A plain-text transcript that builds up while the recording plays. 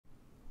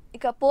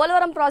ఇక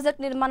పోలవరం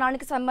ప్రాజెక్ట్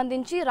నిర్మాణానికి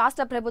సంబంధించి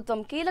రాష్ట్ర ప్రభుత్వం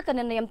కీలక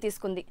నిర్ణయం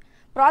తీసుకుంది.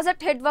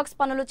 ప్రాజెక్ట్ హెడ్ వర్క్స్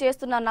పనులు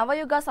చేస్తున్న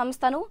నవయుగ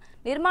సంస్థను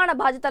నిర్మాణ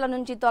బాధ్యతల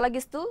నుంచి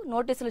తొలగిస్తూ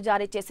నోటీసులు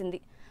జారీ చేసింది.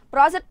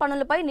 ప్రాజెక్ట్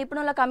పనులపై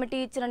నిపుణుల కమిటీ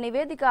ఇచ్చిన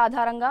నివేదిక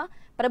ఆధారంగా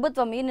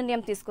ప్రభుత్వం ఈ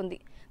నిర్ణయం తీసుకుంది.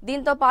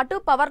 దీంతో పాటు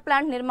పవర్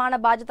ప్లాంట్ నిర్మాణ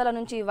బాధ్యతల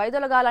నుంచి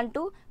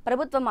వైదొలగాలంటూ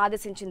ప్రభుత్వం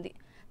ఆదేశించింది.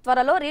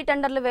 త్వరలో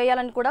రీటెండర్లు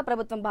వేయాలని కూడా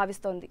ప్రభుత్వం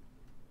భావిస్తోంది.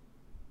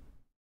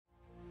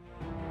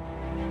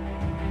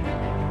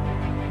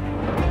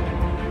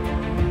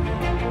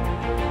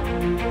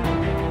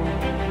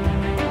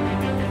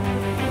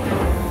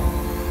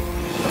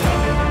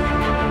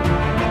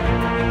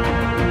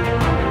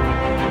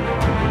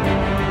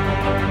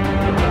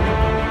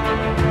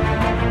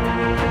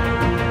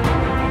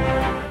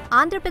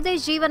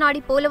 ఆంధ్రప్రదేశ్ జీవనాడి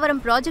పోలవరం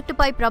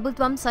ప్రాజెక్టుపై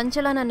ప్రభుత్వం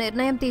సంచలన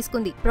నిర్ణయం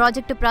తీసుకుంది.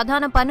 ప్రాజెక్టు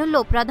ప్రధాన పనుల్లో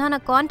ప్రధాన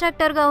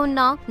కాంట్రాక్టర్గా ఉన్న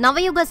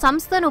నవయుగ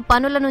సంస్థను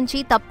పనుల నుంచి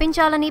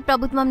తప్పించాలని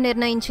ప్రభుత్వం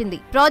నిర్ణయించింది.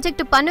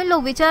 ప్రాజెక్టు పనుల్లో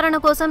విచారణ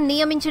కోసం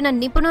నియమించిన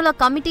నిపుణుల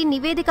కమిటీ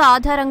నివేదిక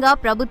ఆధారంగా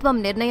ప్రభుత్వం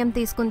నిర్ణయం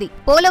తీసుకుంది.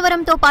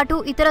 పోలవరంతో పాటు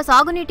ఇతర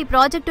సాగునీటి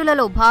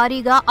ప్రాజెక్టులలో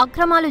భారీగా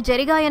అక్రమాలు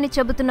జరిగాయని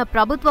చెబుతున్న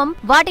ప్రభుత్వం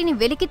వాటిని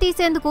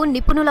వెలికితీసేందుకు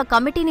నిపుణుల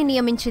కమిటీని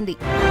నియమించింది.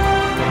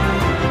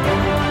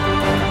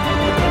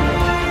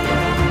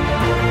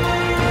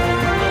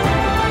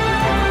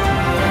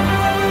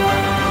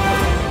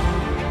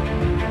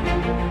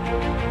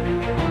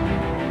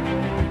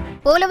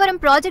 పోలవరం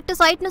ప్రాజెక్టు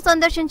సైట్ను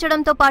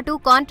సందర్శించడంతో పాటు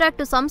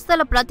కాంట్రాక్టు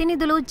సంస్థల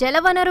ప్రతినిధులు,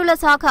 జలవనరుల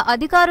శాఖ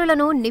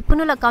అధికారులను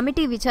నిపుణుల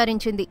కమిటీ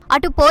విచారించింది.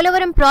 అటు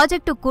పోలవరం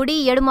ప్రాజెక్టు కుడి,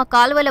 ఎడమ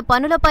కాల్వల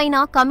పనులపైన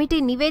కమిటీ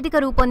నివేదిక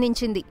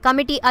రూపొందించింది.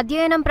 కమిటీ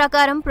అధ్యయనం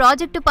ప్రకారం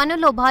ప్రాజెక్టు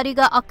పనుల్లో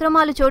భారీగా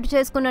అక్రమాలు చోటు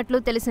చేసుకున్నట్లు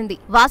తెలిసింది.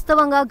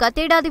 వాస్తవంగా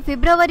గతేడాది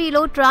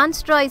ఫిబ్రవరిలో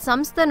ట్రాన్స్ట్రాయ్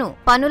సంస్థను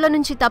పనుల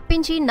నుంచి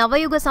తప్పించి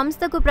నవయుగ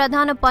సంస్థకు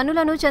ప్రధాన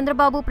పనులను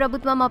చంద్రబాబు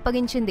ప్రభుత్వం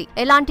అప్పగించింది.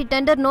 ఎలాంటి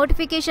టెండర్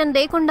నోటిఫికేషన్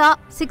లేకుండా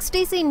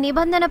 60C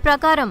నిబంధన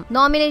ప్రకారం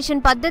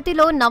నామినేషన్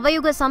పద్ధతిలో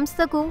నవయుగ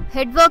సంస్థకు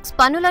హెడ్ వర్క్స్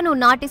పనులను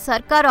నాటి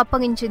సర్కారు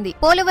అప్పగించింది.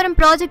 పోలవరం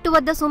ప్రాజెక్టు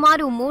వద్ద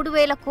సుమారు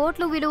 3,000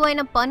 కోట్లు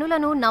విలువైన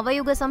పనులను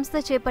నవయుగ సంస్థ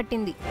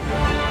చేపట్టింది.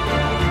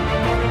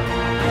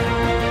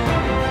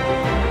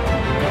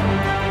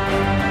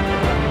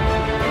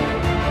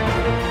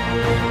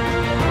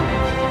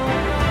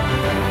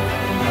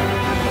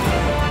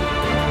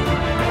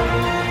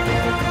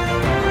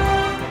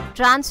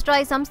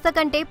 ట్రాన్స్ట్రాయ్ సంస్థ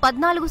కంటే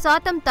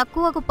 14%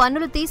 తక్కువకు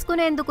పనులు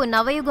తీసుకునేందుకు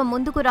నవయుగ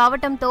ముందుకు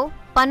రావటంతో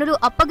పనులు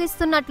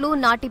అప్పగిస్తున్నట్లు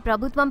నాటి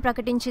ప్రభుత్వం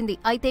ప్రకటించింది.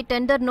 అయితే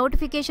టెండర్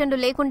నోటిఫికేషన్లు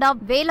లేకుండా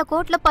 1,000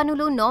 కోట్ల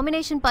పనులు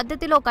నామినేషన్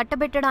పద్ధతిలో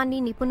కట్టబెట్టడాన్ని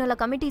నిపుణుల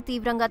కమిటీ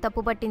తీవ్రంగా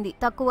తప్పుపట్టింది.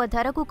 తక్కువ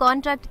ధరకు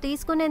కాంట్రాక్ట్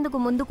తీసుకునేందుకు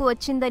ముందుకు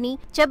వచ్చిందని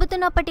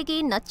చెబుతున్నప్పటికీ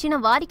నచ్చిన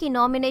వారికి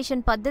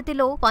నామినేషన్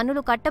పద్ధతిలో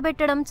పనులు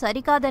కట్టబెట్టడం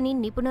సరికాదని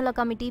నిపుణుల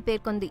కమిటీ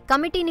పేర్కొంది.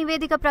 కమిటీ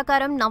నివేదిక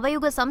ప్రకారం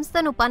నవయుగ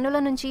సంస్థను పనుల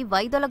నుంచి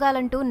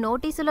వైదొలగాలంటూ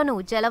నోటీసులను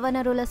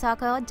జలవనరుల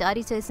శాఖ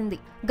జారీ చేసింది.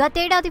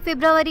 గతేడాది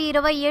ఫిబ్రవరి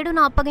 27న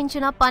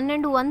అప్పగించిన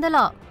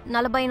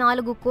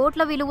 1,244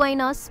 కోట్ల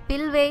విలువైన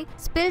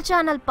స్పిల్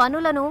ఛానల్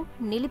పనులను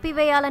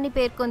నిలిపివేయాలని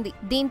పేర్కొంది.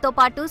 దీంతో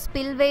పాటు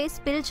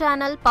spill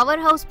channel,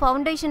 power house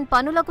foundation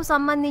పనులకు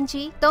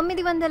సంబంధించి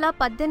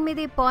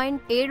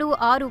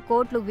 918.76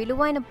 కోట్లు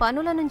విలువైన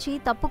పనుల నుంచి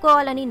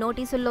తప్పుకోవాలని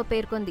నోటీసుల్లో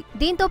పేర్కొంది.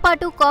 దీంతో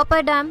పాటు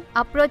కాపర్ డ్యామ్,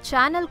 అప్రోచ్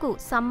ఛానల్ కు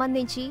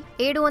సంబంధించి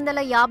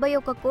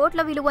 751 కోట్ల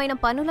విలువైన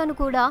పనులను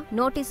కూడా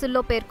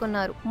నోటీసుల్లో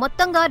పేర్కొన్నారు.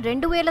 మొత్తంగా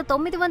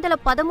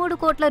 2,913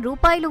 కోట్ల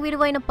రూపాయలు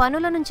విలువైన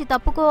పనుల నుంచి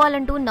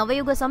తప్పుకోవాలంటూ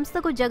నవయుగ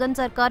సంస్థకు జగన్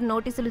సర్కార్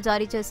నోటీసులు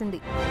జారీ చేసింది.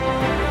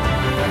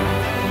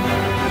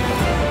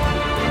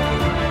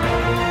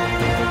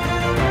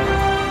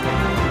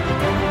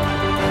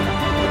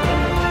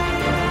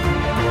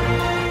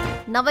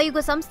 నవయుగ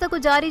సంస్థకు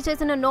జారీ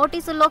చేసిన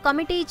నోటీసుల్లో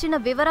కమిటీ ఇచ్చిన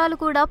వివరాలు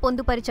కూడా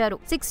పొందుపరిచారు.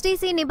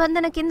 60C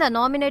నిబంధన కింద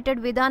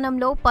నామినేటెడ్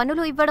విధానంలో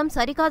పనులు ఇవ్వడం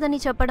సరికాదని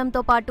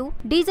చెప్పడంతో పాటు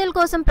డీజిల్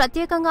కోసం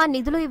ప్రత్యేకంగా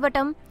నిధులు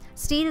ఇవ్వటం,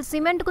 స్టీల్,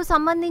 సిమెంట్ కు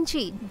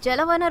సంబంధించి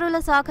జలవనరుల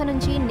శాఖ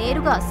నుంచి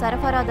నేరుగా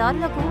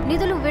సరఫరాదారులకు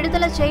నిధులు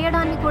విడుదల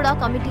చేయడాన్ని కూడా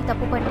కమిటీ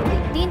తప్పుపట్టింది.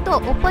 దీంతో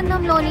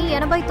ఒప్పందంలోని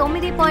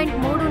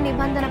 89.3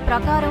 నిబంధన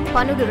ప్రకారం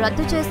పనులు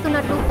రద్దు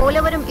చేస్తున్నట్లు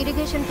Polavaram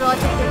irrigation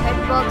project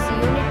head works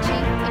unit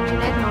chief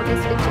engineer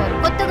నోటీసులు ఇచ్చారు.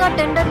 కొత్తగా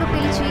టెండర్లు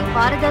పిలిచి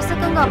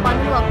పారదర్శకంగా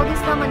పనులు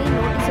అప్పగిస్తామని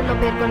నోటీసుల్లో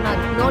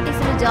పేర్కొన్నారు.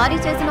 నోటీసులు జారీ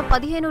చేసిన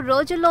 15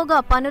 రోజుల్లోగా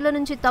పనుల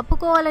నుంచి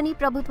తప్పుకోవాలని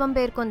ప్రభుత్వం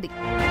పేర్కొంది.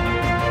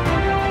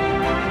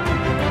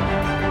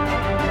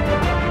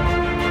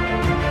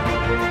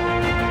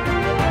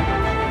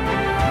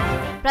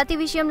 ప్రతి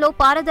విషయంలో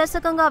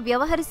పారదర్శకంగా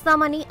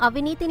వ్యవహరిస్తామని,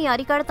 అవినీతిని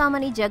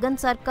అరికడతామని జగన్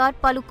సర్కార్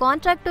పలు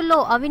కాంట్రాక్టుల్లో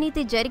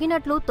అవినీతి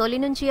జరిగినట్లు తొలి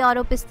నుంచి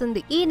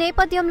ఆరోపిస్తుంది. ఈ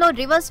నేపథ్యంలో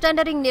రివర్స్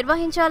టెండరింగ్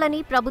నిర్వహించాలని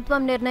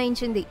ప్రభుత్వం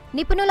నిర్ణయించింది.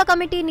 నిపుణుల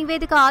కమిటీ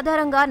నివేదిక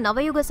ఆధారంగా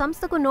నవయుగ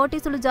సంస్థకు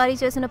నోటీసులు జారీ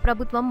చేసిన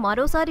ప్రభుత్వం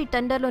మరోసారి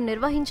టెండర్లు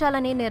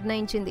నిర్వహించాలని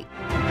నిర్ణయించింది.